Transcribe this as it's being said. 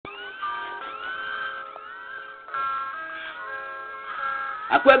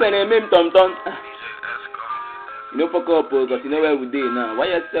I quit when I made Tom Tom. You know, fuck up, because you know where we day now. Why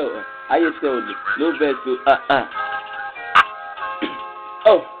you sell? I sell no verse to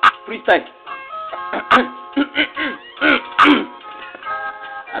Oh, freestyle.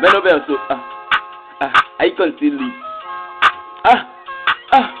 I bet no verse so I can still live.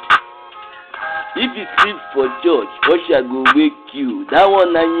 If you sleep for church, Usher go wake you. That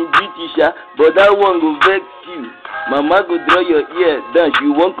one na you British, but that one go vex you. Mama go draw your ear down, she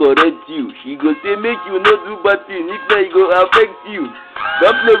won't correct you. She go say make you no do bad thing, if not it go affect you.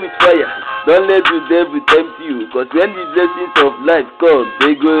 Don't play with fire, don't let the devil tempt you. Cause when the blessings of life come,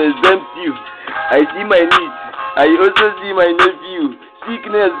 they go exempt you. I see my niece, I also see my nephew.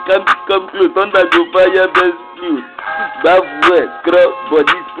 Sickness can't come close, thunder go fire best flute. Bath wet, scrub,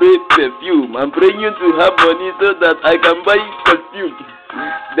 body spray, perfume. I'm praying to have money so that I can buy costume.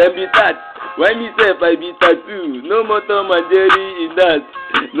 Then be that. When me say I be tattoo, no more Tom and Jerry in that,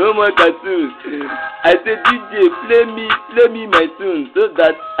 no more cartoons. I say DJ, play me my tune, so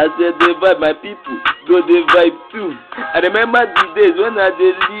that as they vibe, my people go they vibe too. I remember the days when I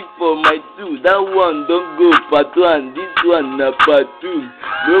dey live for my two. That one don't go part one, this one na part two.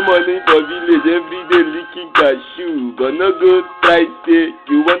 No money for village, every day licking cashew, but no go try say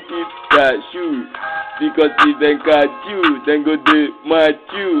you want it cashew. Because if they catch you, then go they match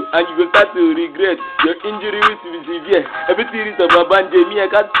you, and you go start to regret your injury will be severe. Everything is about band, me I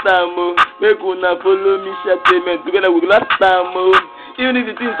got time. Make una follow me, share payment together with last time. Even if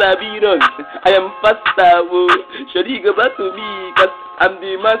the things are be wrong, I am faster. Should you go back to me, cause I'm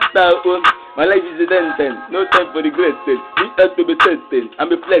the master. My life is a sentence, no time for regretting. We have to be testing, I'm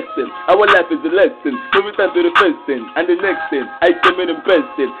reflecting. Our life is a lesson, moving time to the first thing and the next thing. I came in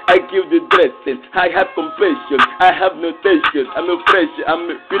person, I give the dressing. I have compassion, I have no tension. I'm no pressure, I'm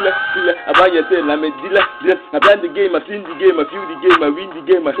a filler. About yourself, I'm a dealer. I plan the game, I sing the game, I feel the game, I win the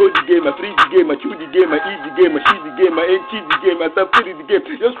game, I hold the game, I free the game, I chew the game, I eat the game, I shoot the game, I ain't cheat the game, I stop feeding the game.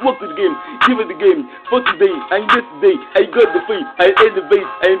 Just walk to the game, give it the game. For today, and yesterday, I got the faith, I elevate,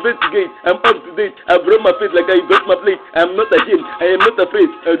 I investigate, I'm up to date. I brought my faith like I got my plate. I'm not ashamed, I am not afraid.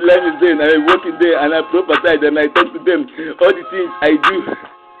 Life is there, I walk in there and I prophesy and I talk to them. All the things I do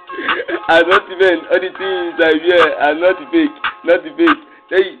are not even, all the things I wear are not the fake, not the fake.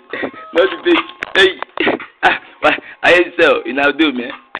 Hey, not the fake. Hey, I sell, you know, do man.